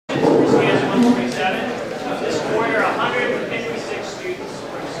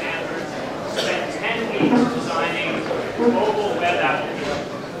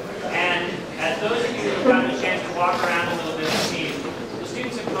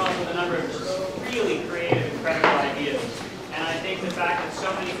come up with a number of really creative, incredible ideas. And I think the fact that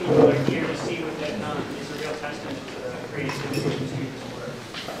so many people are here to see what they've done is a real testament to the creativity of the students' work.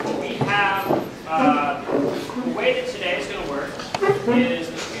 We have, the way that today is going to work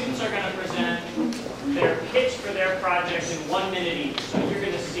is the students are going to present their pitch for their project in 1 minute each. So you're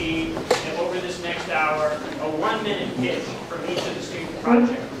going to see over this next hour a 1 minute pitch from each of the student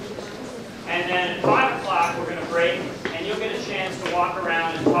project. And then at 5 o'clock we're going to break, and you'll get a chance to walk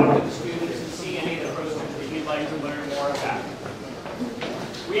around and talk to the students and see any of the programs that you'd like to learn more about.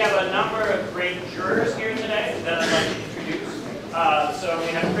 We have a number of great jurors here today that I'd like to introduce. So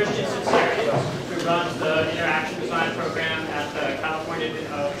we have Christian Sincerity, who runs the Interaction Design program at the California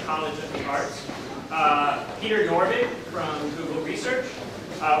College of the Arts. Peter Norvig from Google Research.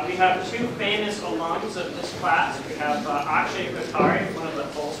 We have two famous alums of this class. We have Akshay Kothari, one of the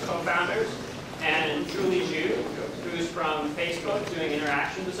Pulse co-founders, and Julie Zhu, who's from Facebook doing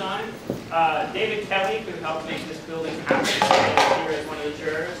interaction design. David Kelly, who helped make this building happen, here as one of the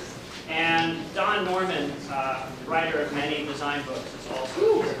jurors. And Don Norman, writer of many design books, is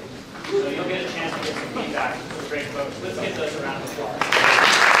also here. So you'll get a chance to get some feedback from some great folks. Let's give those a round of applause.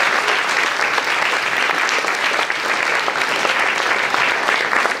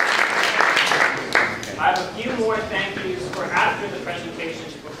 I have a few more thank yous for after the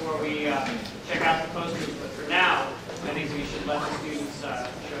presentations before we check out the posters, but for now, I think we should let the students show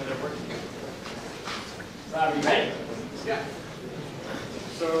their work. Rob, are you ready? Yeah.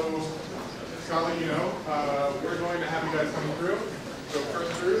 So, Scott, let you know, we're going to have you guys come through. So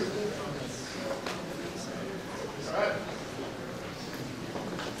first through. All right.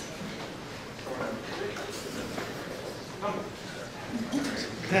 Come.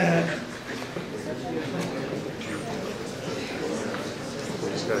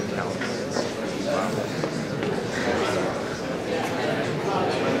 Just got to count.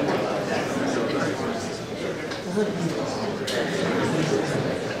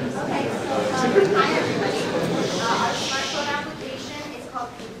 Hi everybody. Our smartphone application is called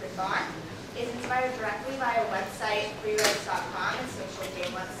Food for Thought. It's inspired directly by a website, freerights.com, a social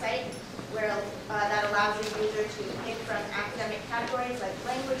game website, where that allows the user to pick from academic categories like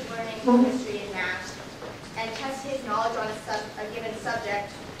language learning, history, and math, and test his knowledge on a given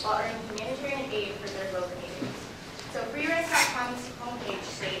subject while earning humanitarian aid for their local communities. So freerights.com's homepage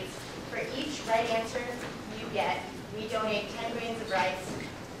states, for each right answer you get, we donate 10 grains of rice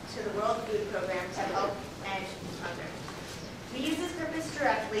to the World Food Program to help end hunger. We use this purpose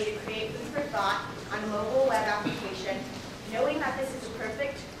directly to create Food for Thought on a mobile web application, knowing that this is a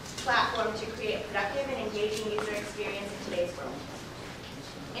perfect platform to create a productive and engaging user experience in today's world.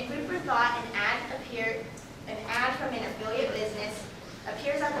 In Food for Thought, an ad from an affiliate business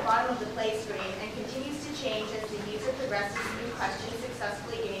appears at the bottom of the play screen and continues to change as the user progresses through questions,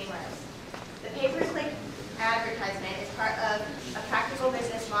 successfully gaining lives. The pay-per-click advertisement is part of a practical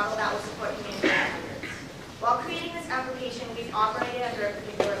business model that will support humanitarian efforts. While creating this application, we've operated under a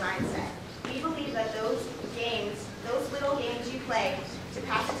particular mindset. We believe that those little games you play to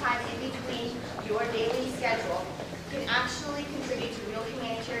pass the time in between your daily schedule can actually contribute to real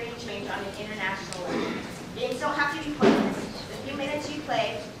humanitarian change on an international level. Games don't have to be pointless. The few minutes you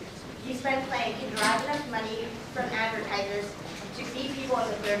spend playing can derive enough money from advertisers to feed people in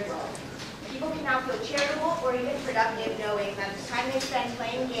the third world. People can now feel charitable or even productive knowing that the time they spend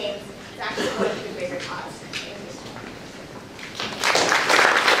playing games is actually going to a greater cause.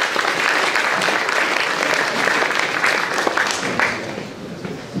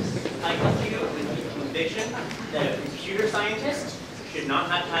 I come to you with the conviction that a computer scientist should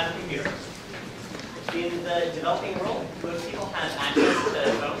not have to have a computer. In the developing world, most people have access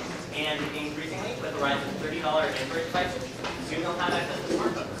to phones, and increasingly, with the rise of $30 Android devices, soon they'll have access to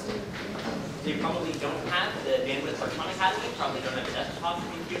smartphones. They probably don't have the bandwidth for Khan Academy, probably don't have a desktop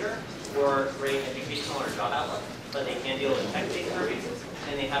computer, or great educational or job outlook, but they can deal with text-based interfaces,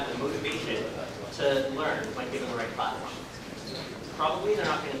 and they have the motivation to learn when given the right platform. Probably they're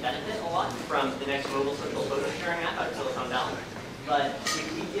not going to benefit a lot from the next mobile social photo sharing app out of Silicon Valley, but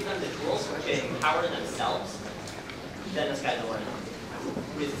if we give them the tools to empower themselves, then the sky's the limit.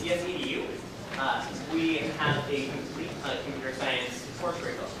 With CS147, we have a complete computer science course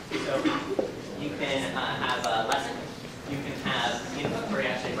curriculum. So you can have a lesson, you can have input where you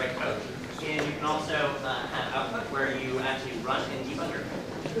actually write code, and you can also have output where you actually run and debug your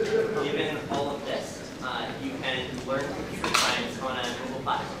code. Given all of this, you can learn computer science on a mobile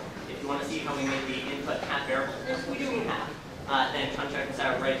platform. If you want to see how we made the input half variable, yes, we do in half. Then come check us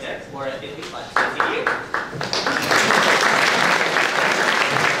out right there or at bit.ly/CCU.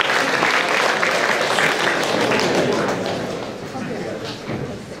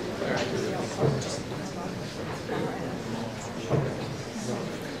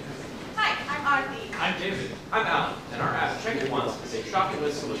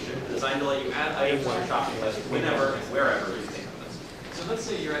 designed to let you add items on your shopping list whenever and wherever you think of this. So let's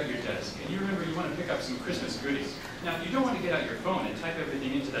say you're at your desk, and you remember you want to pick up some Christmas goodies. Now, you don't want to get out your phone and type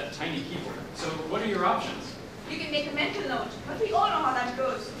everything into that tiny keyboard. So what are your options? You can make a mental note, but we all know how that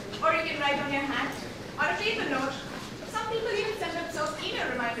goes. Or you can write on your hand, or a paper note. Some people even send themselves email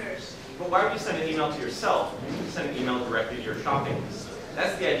reminders. But why would you send an email to yourself? You can send an email directly to your shopping list.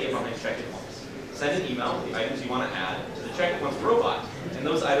 That's the idea behind Check-It Once. Send an email with the items you want to add to the Check-It Once robot, and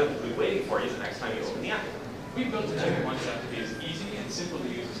those items will be waiting for you the next time you open the app. We built the Check-It Once app to be as easy and simple to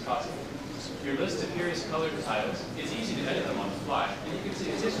use as possible. Your list of various colored tiles, it's easy to edit them on the fly, and you can see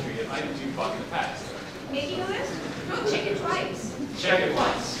a history of items you've bought in the past. Making a list? Don't check it twice. Check it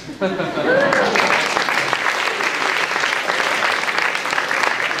once.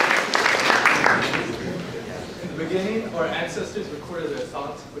 In the beginning, our ancestors recorded their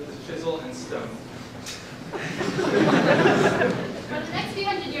thoughts with the chisel and stone. For the next few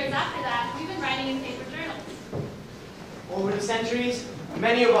hundred years after that, we've been writing in paper journals. Over the centuries,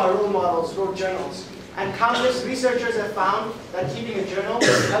 many of our role models wrote journals, and countless researchers have found that keeping a journal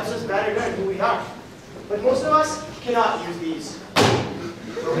helps us better learn who we are. But most of us cannot use these.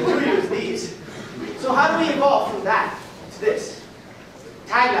 But we do use these. So how do we evolve from that to this?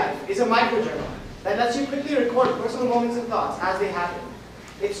 Tag Life is a microjournal that lets you quickly record personal moments and thoughts as they happen.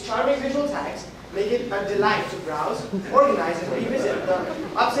 Its charming visual tags make it a delight to browse, organize, and revisit the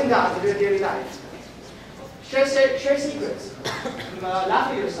ups and downs of your daily life. Share secrets. Laugh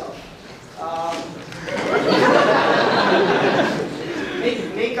at yourself.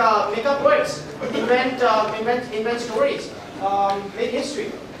 Make up words. Invent stories. Make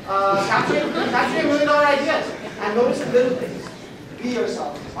history. Capture $1 million ideas. And notice the little things. Be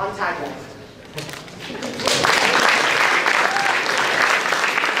yourself on Tag Life.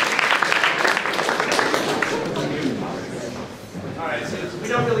 Alright, so we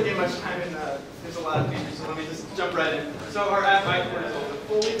don't really get much time in there's a lot of features, so let me just jump right in. So our app Whiteboard is a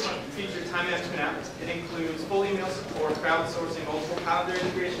fully featured time management app. It includes full email support, crowdsourcing, multiple calendar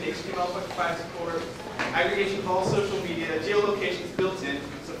integration, HTML5 support, aggregation of all social media, geolocation is built in,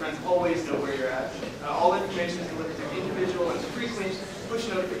 so friends always know where you're at. All information is delivered to individual and frequent push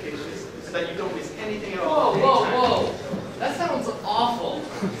notifications so that you don't miss anything at all. Whoa. That sounds awful.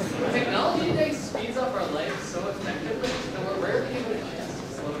 Technology today speeds up our lives so effectively that we're rarely able to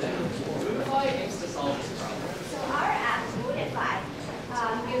slow down. Moodify aims to solve this problem. So our app, Moodify,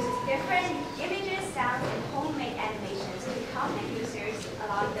 uses different images, sounds, and homemade animations to help the users,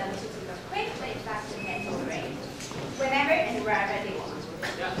 allowing them to do a quick, fast, and mental break whenever and wherever they want.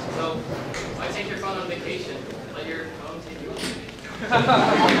 Yeah, so why take your phone on vacation? Let your phone take you on vacation.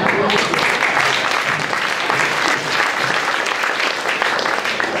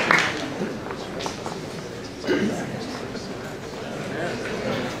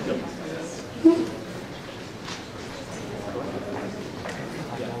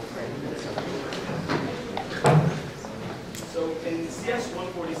 So in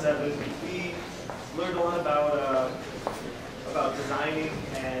CS147, we learned a lot about designing,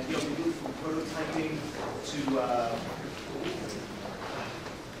 and we moved from prototyping to.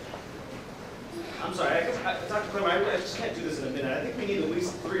 I'm sorry, I talked to Clem. I just can't do this in a minute. I think we need at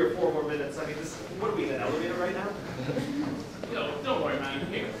least 3 or 4 more minutes. I mean, what are we in an elevator right now? No, don't worry, man.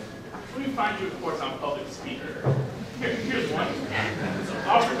 Here, let me find you a course on public speaker. Here's one. It's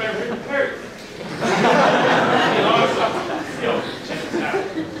offered by written parody. Check this out.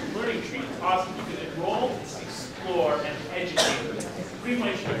 Learning Tree is awesome. You can enroll, explore, and educate. Pretty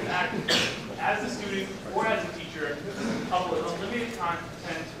much you can act as a student or as a teacher, upload unlimited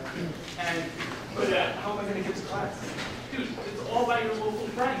content, and how am I going to get to class? Dude, it's all about your local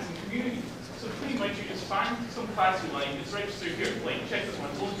friends and community. So pretty much you just find some class you like, it's registered here, like check this one,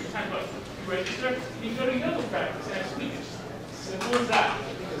 it's only for $10. You register, and you go to yoga practice next week. It's simple as that.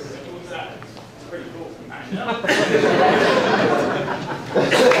 Simple as that. It's pretty cool. I know.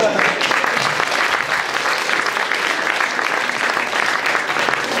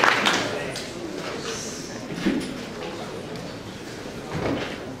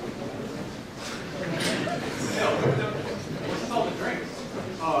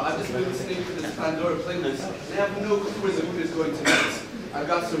 They have no clue where the mood is going tonight. I've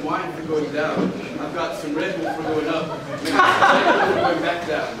got some wine for going down. I've got some Red Bull for going up. And I've got some for going back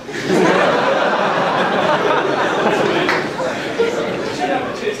down.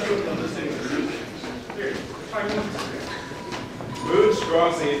 Mood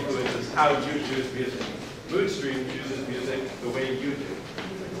strongly influences how you choose music. Moodstream chooses music the way you do.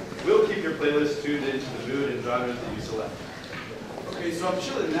 We'll keep your playlist tuned into the mood and genres that you select. Okay, so I'm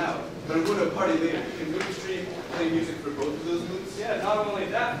chilling now. but I'm going to a party later. Can Mood Stream play music for both of those moods? Yeah, not only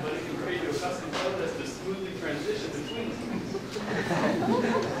that, but it can create you a custom playlist to smoothly transition between them.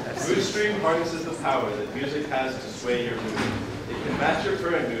 Moodstream harnesses the power that music has to sway your mood. It can match your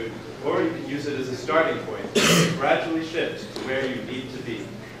current mood, or you can use it as a starting point and gradually shift to where you need to be.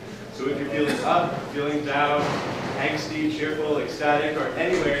 So if you're feeling up, feeling down, angsty, cheerful, ecstatic, or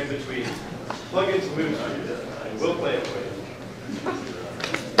anywhere in between, plug into Moodstream and we'll play it for you.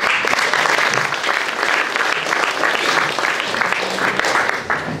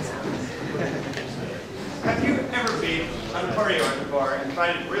 Have you ever been on a party or at a bar and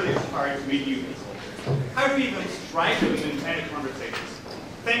find it really hard to meet new people? How do you even strike them in any conversations?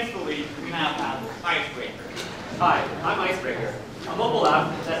 Thankfully, we now have Icebreaker. Hi, I'm Icebreaker, a mobile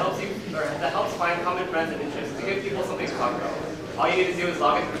app that helps find common friends and interests to give people something to talk about. All you need to do is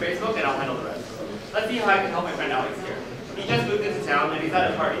log into Facebook and I'll handle the rest. Let's see how I can help my friend Alex here. He just moved into town and he's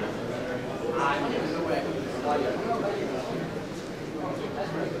at a party.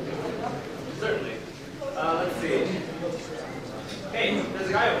 Certainly. Let's see. Hey, there's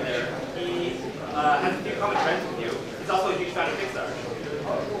a guy over there. He has a few common friends with you. He's also a huge fan of Pixar.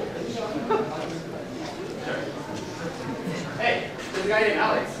 Sure. Hey, there's a guy named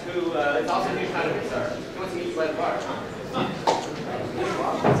Alex who is also a huge fan of Pixar. He wants to meet you by the bar.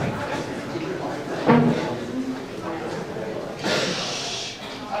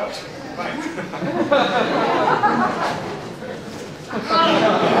 Oh, fine.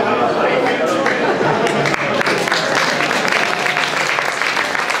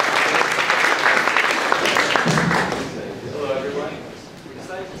 Hello, everyone. We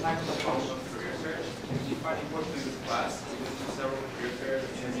decided to tackle the problem of career search. We find important in this class. We listened to several career fairs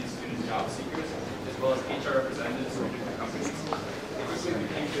and interviewed student job seekers, as well as HR representatives from different companies. It quickly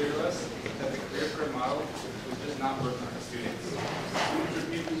became clear to us that the career fair model was just not working for students. Students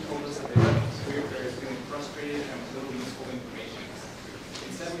repeatedly told us that they left career fairs feeling frustrated and with little useful information.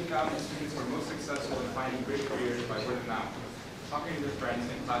 Instead, we found that students were most successful in finding great careers by word of mouth, talking to their friends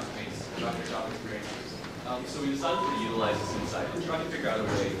and classmates about their job experiences. So we decided to utilize this insight and try to figure out a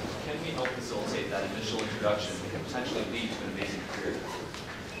way, can we help facilitate that initial introduction that can potentially lead to an amazing career?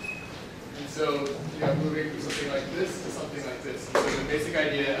 And so, moving from something like this to something like this. And so the basic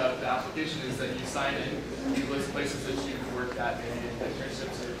idea of the application is that you sign in, you list places that you've worked at, maybe in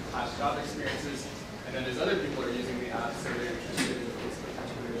internships or past job experiences, and then there's other people who are using the app, so they're interested in Facebook and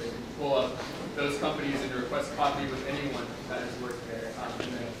Twitter. You pull up those companies and request coffee with anyone that has worked there.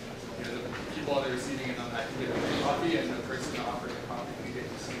 And then, the people on the receiving end on that can get a free coffee, and the person offering the coffee can get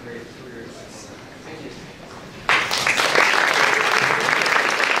some great career advice. Thank you.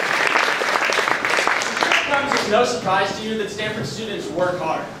 It comes as no surprise to you that Stanford students work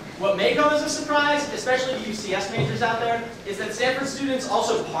hard. What may come as a surprise, especially to you CS majors out there, is that Stanford students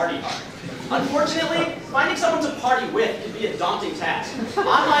also party hard. Unfortunately, finding someone to party with can be a daunting task.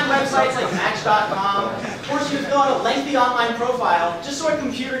 Online websites like Match.com force you to fill out a lengthy online profile just so a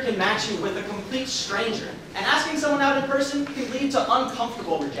computer can match you with a complete stranger. And asking someone out in person can lead to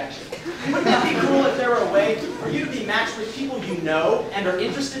uncomfortable rejection. Wouldn't it be cool if there were a way for you to be matched with people you know and are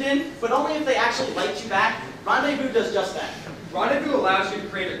interested in, but only if they actually liked you back? Rendezvous does just that. Rendezvous allows you to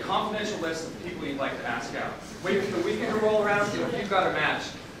create a confidential list of people you'd like to ask out. Wait for the weekend to roll around, and if you've got a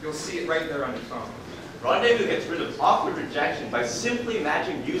match, you'll see it right there on your phone. Rendezvous gets rid of awkward rejection by simply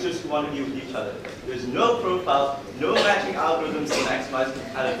matching users who want to be with each other. There's no profiles, no matching algorithms to maximize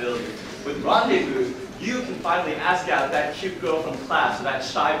compatibility. With Rendezvous, you can finally ask out that cute girl from class or that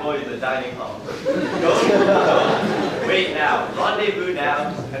shy boy in the dining hall. Don't wait now. Rendezvous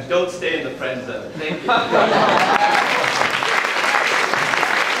now, and don't stay in the friend zone. Thank you.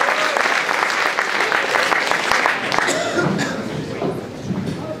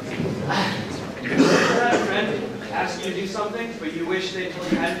 Ask you to do something, but you wish they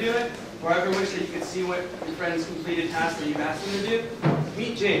told you how to do it, or ever wish that you could see what your friend's completed task that you've asked them to do?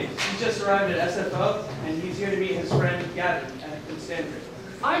 Meet James. He just arrived at SFO, and he's here to meet his friend Gavin at Stanford.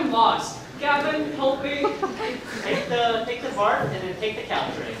 I'm lost. Gavin, help me. Take the BART and then take the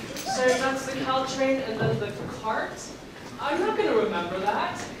Caltrain. So that's the Caltrain and then the cart? I'm not going to remember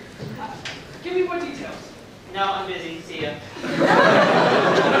that. Give me more details. No, I'm busy. See ya. I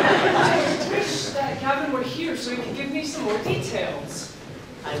wish that Gavin were here so he could give me some more details.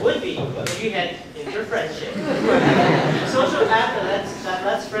 I would be, but you had inter-friendship. Social app that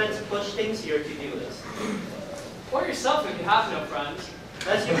lets friends push things to your to-do list. Or yourself if you have no friends.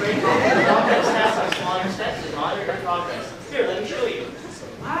 Lets you break complex tasks on smaller steps and monitor your progress. Here, let me show you.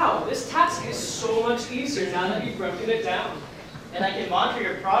 Wow, this task is so much easier now that you've broken it down. And I can monitor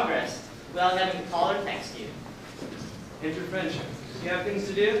your progress without having to call or text you. Inter-friendship. If you have things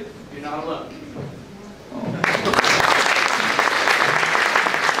to do, you're not alone.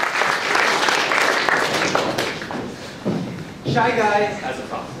 Shy guy has a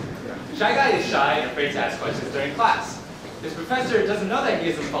problem. Shy guy is shy and afraid to ask questions during class. His professor doesn't know that he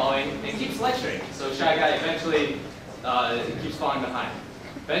isn't following and keeps lecturing, so Shy Guy eventually keeps falling behind.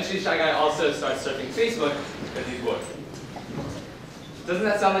 Eventually, Shy Guy also starts surfing Facebook because he's bored. Doesn't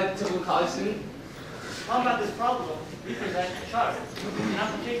that sound like a typical college student? To combat this problem, we present Chart, an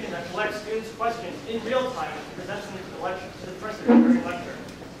application that collects students' questions in real time and presents them to the professor during lecture.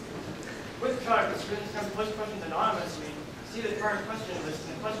 With Chart, the students can post questions anonymously, see the current question list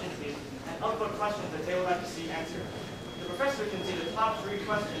in the question feed, and upload questions that they would like to see answered. The professor can see the top 3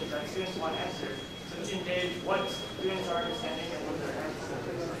 questions that students want answered, so he can gauge what students are understanding and what they're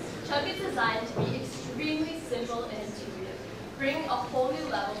answering. Chug is designed to be extremely simple and intuitive, bringing a whole new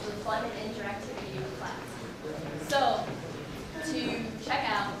level to fun and interactivity in class. So, to check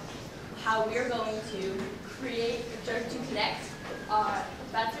out how we're going to connect our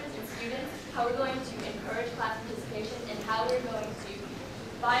professors and students, how we're going to encourage class participation, and how we're going to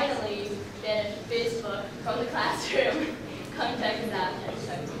finally banish Facebook from the classroom, contact us out at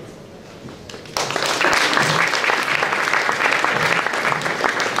Chug.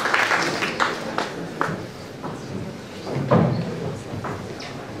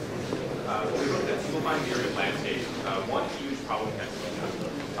 When we looked at simplifying the urban landscape, one huge problem has been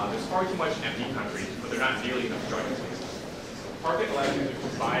there's far too much empty country, but there are not nearly enough driving spaces. Parking allows users to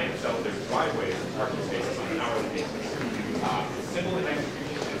buy and sell their driveways and parking spaces on an hourly basis. It's simple in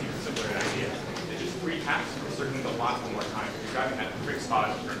execution and it's even simpler in idea. It's just free tax for circling the lot one more time. You're driving at a fixed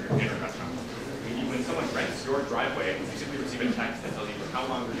spot from your dinner restaurant. When someone rents your driveway, you simply receive a text that tells you how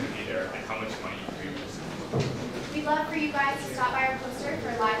long you're going to be there and how much money you pay. We'd love for you guys to stop by our poster for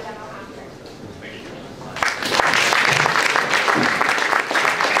a live demo after. Thank you.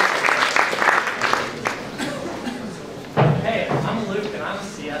 Hey, I'm Luke and I'm a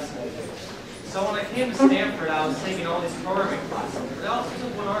CS major. So when I came to Stanford, I was taking all these programming classes, but I also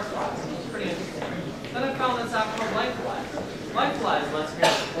took one art class, and it was pretty interesting. Then I found this app called LifeWise. LifeWise lets me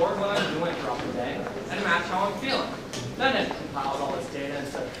record what I'm doing throughout the day and match how I'm feeling. Then it compiled all this data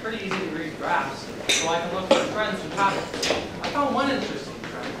into pretty easy to read graphs, so I can look for trends and patterns. I found one interesting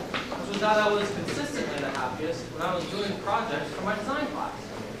trend, which was that I was consistently the happiest when I was doing projects for my design class.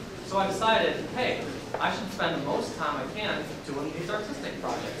 So I decided, hey, I should spend the most time I can doing these artistic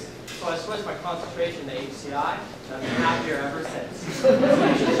projects. So I switched my concentration to HCI, and I've been happier ever since. So you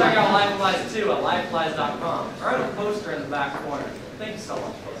should check out LifeWise too at lifewise.com, or at a poster in the back corner. Thank you so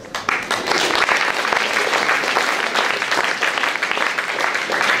much for listening.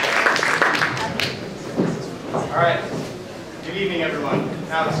 All right. Good evening, everyone.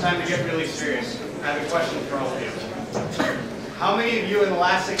 Now it's time to get really serious. I have a question for all of you. How many of you in the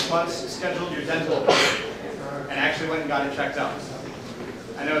last 6 months scheduled your dental appointment and actually went and got it checked out?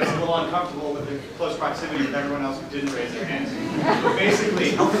 I know it's a little uncomfortable with the close proximity with everyone else who didn't raise their hands. But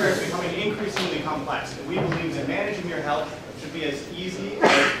basically, healthcare is becoming increasingly complex, and we believe that managing your health should be as easy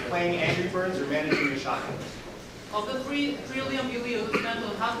as playing Angry Birds or managing your shopping. Of the $3 trillion spent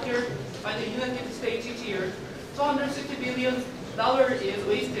on healthcare by the United States each year, $260 billion is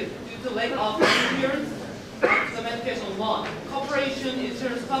wasted due to lack of adherence to the medication alone. Corporations,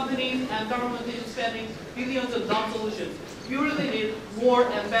 insurance companies, and government is spending billions on dumb solutions. We really need more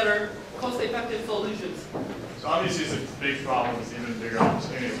and better, cost-effective solutions. So obviously it's a big problem, it's an even bigger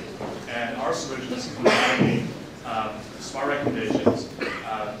opportunity. And our solution is combining smart recommendations,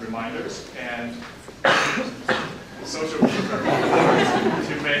 reminders, and social feedback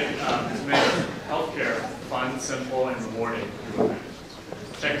to make healthcare fun, simple, and rewarding.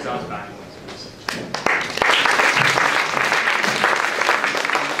 Check us out back.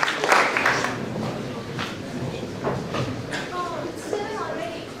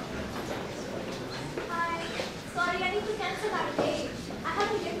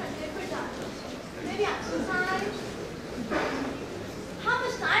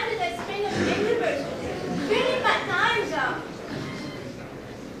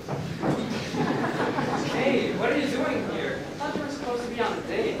 Hey, what are you doing here? I thought you were supposed to be on a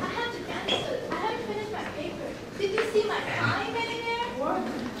date. I have to cancel. I haven't finished my paper. Did you see my time anywhere? What?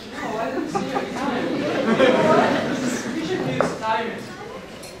 No, I didn't see your time. You know what? You should use timing.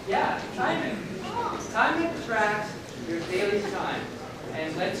 Yeah, timing. Timing tracks your daily time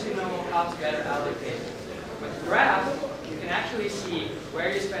and lets you know how to better allocate it. With Graph, you can actually see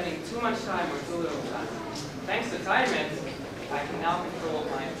where you're spending too much time or too little time. Thanks to timing, I can now control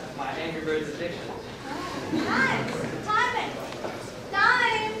my Angry Birds addiction. Time! Time!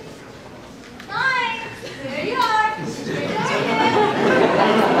 Time! Time! There you are! There you are again!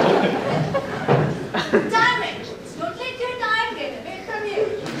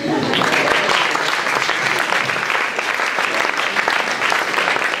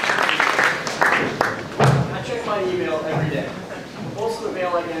 my email every day. Most of the mail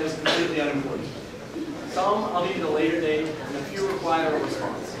I get is completely unimportant. Some I'll need at a later date, and a few require a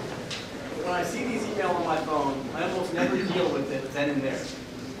response. But when I see these emails on my phone, I almost never deal with it then and there.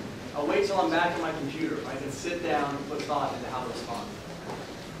 I'll wait till I'm back at my computer. I can sit down and put thought into how to respond.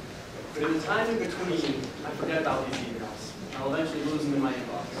 But in the time in between, I forget about these emails. I'll eventually lose them in my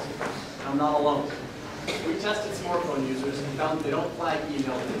inbox. And I'm not alone. We tested smartphone users and found that they don't flag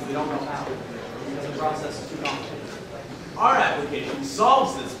email because they don't know how, because the process is too complicated. Our application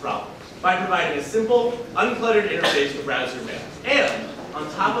solves this problem by providing a simple, uncluttered interface to browse your mail. And on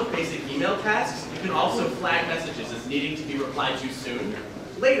top of basic email tasks, you can also flag messages as needing to be replied to soon,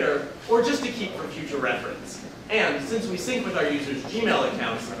 later, or just to keep for future reference. And since we sync with our users' Gmail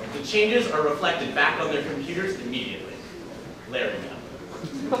accounts, the changes are reflected back on their computers immediately. Larry now.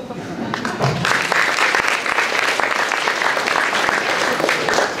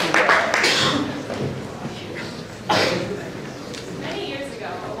 Many years ago,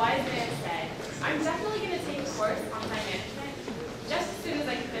 a wise man said, I'm definitely going to take a course on time management just as soon as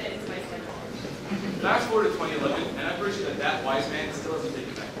I can fit it into my schedule. Fast forward to 2011, and I'm pretty sure that wise man still hasn't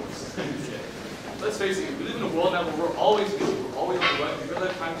taken that course. Let's face it, we live in a world now where we're always busy, we're always on the web, we barely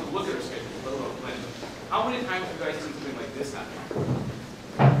have time to look at our schedule, let alone plan them. How many times have you guys seen something like this happen?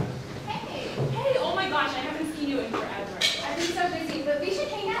 Hey, oh my gosh, I haven't seen you in forever. I've been so busy, but we should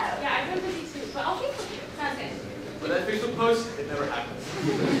hang out. Yeah, I've been busy too, but I'll think with you. Sounds good. But that Facebook post, it never happens.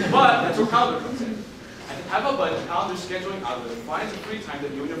 But that's where calendar comes in. I can have a budget calendar scheduling algorithm finds the free time that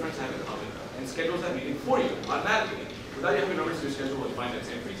you and your friends have in common and schedules that meeting for you automatically, without you having numbers to your schedule and find that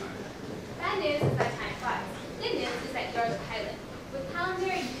same free time. Bad news is that time flies. Good news is that you're the pilot. With Calendar,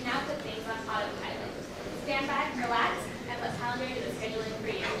 you can now put things on autopilot. Stand back, relax, and let Calendar do the scheduling for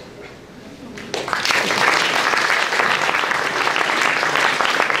you.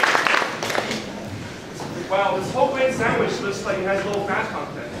 Wow, this whole grain sandwich looks like it has a little fat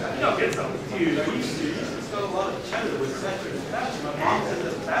content. I think I'll get some. Dude, are you serious? It's got a lot of cheddar with saturated fat. My mom says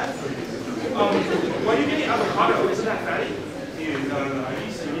it's bad for you. Why are you getting avocado? Isn't that fatty? Dude, no. Are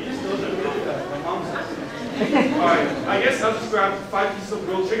you serious? Those are really bad. My mom says. Alright, I guess I'll just grab 5 pieces of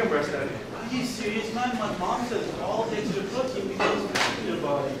grilled chicken breast then. Are you serious, man? My mom says all extra protein becomes fat in your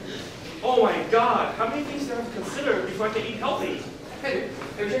body. Oh my god, how many things do I have to consider before I can eat healthy? Hey,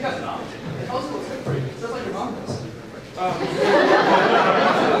 check out the mom. It also looks good for you. It sounds like your mom does.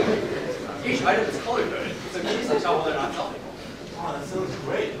 Each item is color-coded, so you can easily tell whether or not it's healthy. Oh, that sounds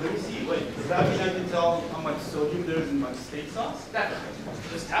great. Let me see. Wait, does that mean I can tell how much sodium there is in my steak sauce? Definitely.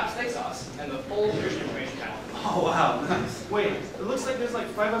 Just tap steak sauce and the full nutrition information panel. Oh, wow, nice. Wait, it looks like there's like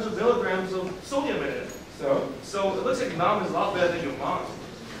 500 milligrams of sodium in it. So it looks like mom is a lot better than your mom.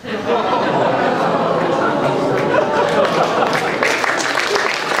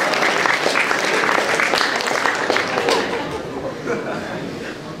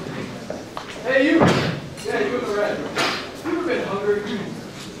 Hey, you! Yeah, you in the red. You ever been hungry?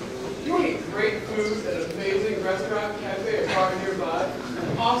 You want to eat great food at an amazing restaurant, cafe, or bar nearby?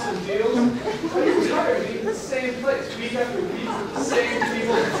 Awesome deals? Are you tired of eating the same place week after week with the same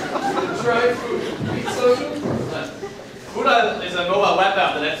people? Try food. Eat social? Foodle is a mobile web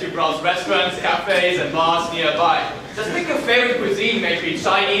app that lets you browse restaurants, cafes, and bars nearby. Just pick your favorite cuisine, maybe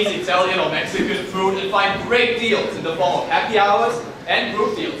Chinese, Italian, or Mexican food, and find great deals in the form of happy hours and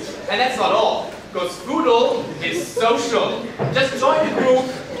group deals. And that's not all, because Foodle is social. Just join the group,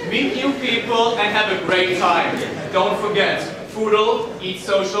 meet new people, and have a great time. Don't forget, Foodle eats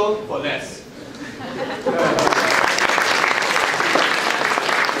social for less.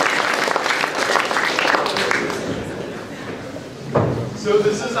 So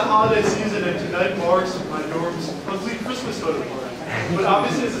this is the holiday season, and tonight marks my dorm's complete Christmas photo party. But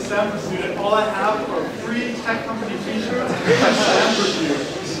obviously, as a Stanford student, all I have are free tech company t-shirts and Stanford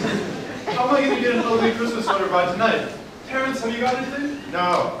shoes. How am I going to get an ugly Christmas sweater by tonight? Parents, have you got anything?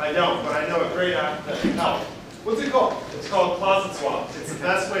 No, I don't, but I know a great app that can help. What's it called? It's called Closet Swap. It's the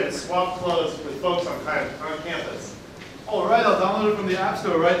best way to swap clothes with folks on campus. All right, I'll download it from the App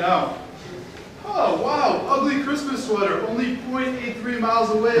Store right now. Oh, wow, ugly Christmas sweater, only 0.83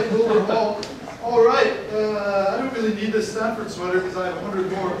 miles away at Wilbur Hall. All right, I don't really need this Stanford sweater because I have 100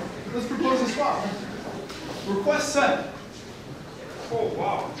 more. Let's propose a swap. Request sent. Oh,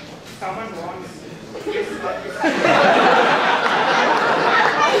 wow. Someone wants this.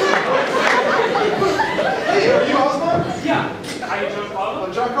 Hey, are you Osman? Yeah. Are you John Carlo?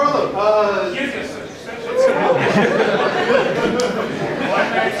 Oh, John Carlo. Yes, yes, sir. One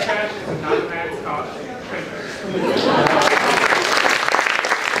man's cash is another man's car.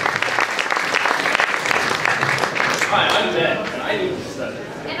 Hi, I'm Ben, and I need to study.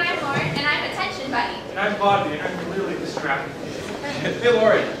 And I'm Lauren, and I'm Attention Buddy. And I'm Bobby, and I'm clearly distracted. Hey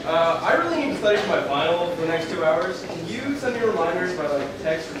Lauren, I really need to study for my final for the next 2 hours. Can you send me reminders by like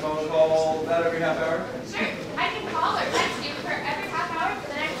text or phone call about every half hour? Sure, I can call or text you for every half hour for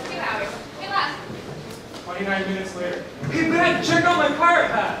the next 2 hours. Good luck. 29 minutes later. Hey Ben, check out my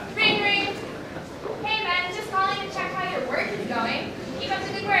pirate hat. Ring, ring. Hey Ben, just calling to check how your work is going. Keep up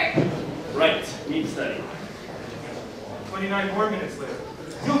the good work. Right, need to study. 29 more minutes later.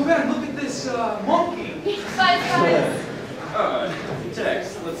 Yo Ben, look at this monkey. Buzz.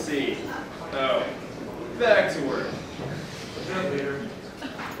 Text, let's see. Oh, back to work. A bit later.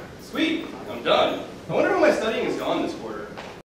 Sweet, I'm done. I wonder how my studying has gone this quarter.